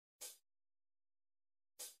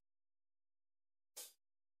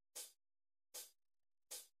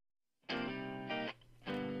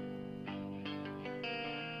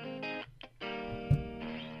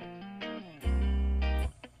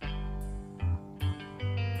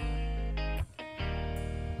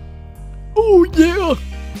Oh yeah!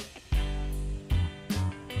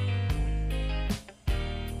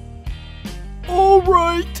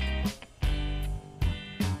 Alright!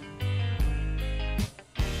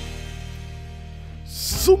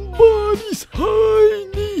 Somebody's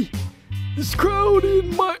hiney is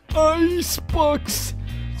crowding my icebox.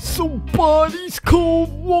 Somebody's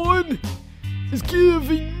cold one is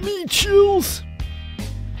giving me chills.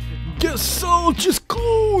 Guess I'll just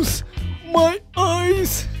close my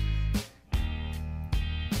eyes.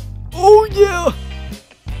 Oh yeah!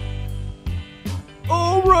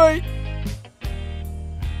 Alright!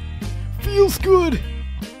 Feels good.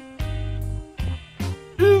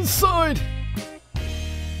 Inside.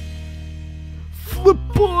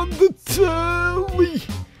 Flip on the telly.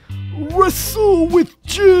 Wrestle with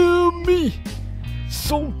Jimmy.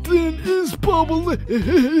 Something is bubbling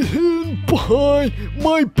behind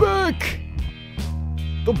my back.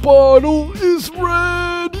 The bottle is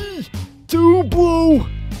ready to blow.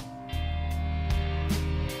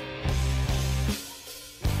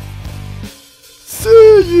 Say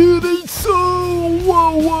it ain't so,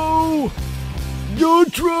 whoa, whoa. Your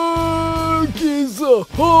drug is a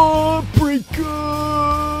heartbreaker.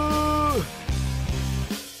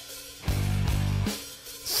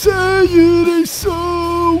 Say it ain't so,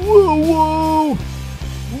 whoa, whoa.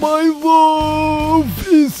 My love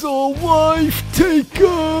is a life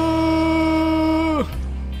taker.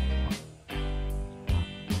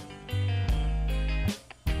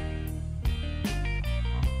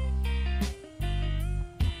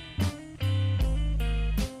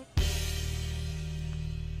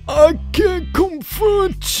 I can't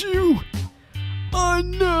confront you. I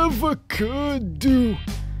never could do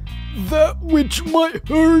that which might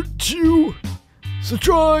hurt you. So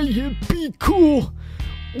try and be cool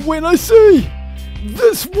when I say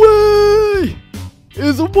this way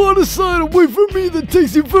is a water sign away from me that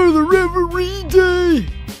takes you further every day.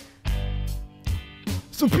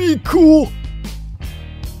 So be cool.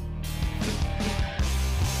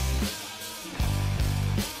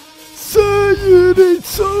 Say it ain't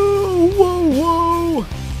so, whoa, whoa.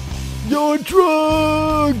 Your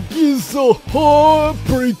drug is a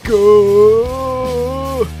heartbreaker.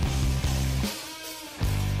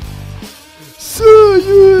 Say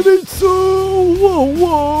it ain't so, whoa,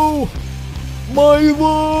 whoa. My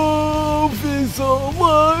love is a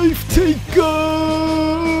life taker.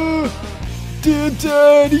 Dear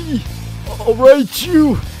Daddy, I'll write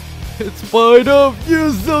you. In spite of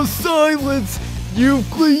years of silence, you've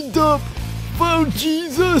cleaned up, found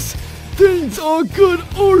Jesus. Things are good,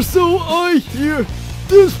 or so I hear.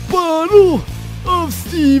 This bottle of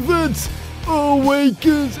Stevens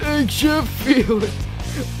awakens anxious feelings.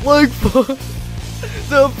 Like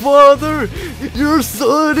the Father, your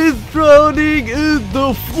Son is drowning in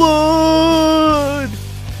the flood.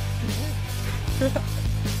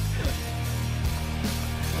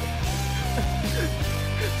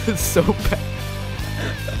 It's so bad.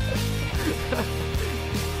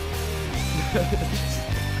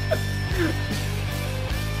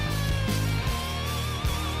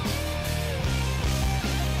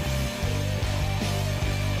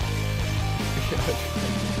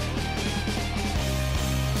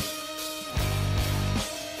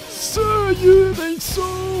 Say it ain't so,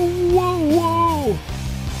 whoa, whoa.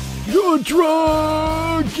 Your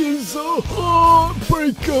drug is a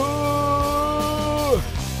heartbreaker.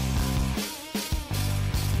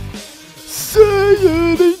 Say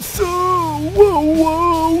it ain't so, whoa,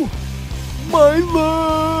 whoa.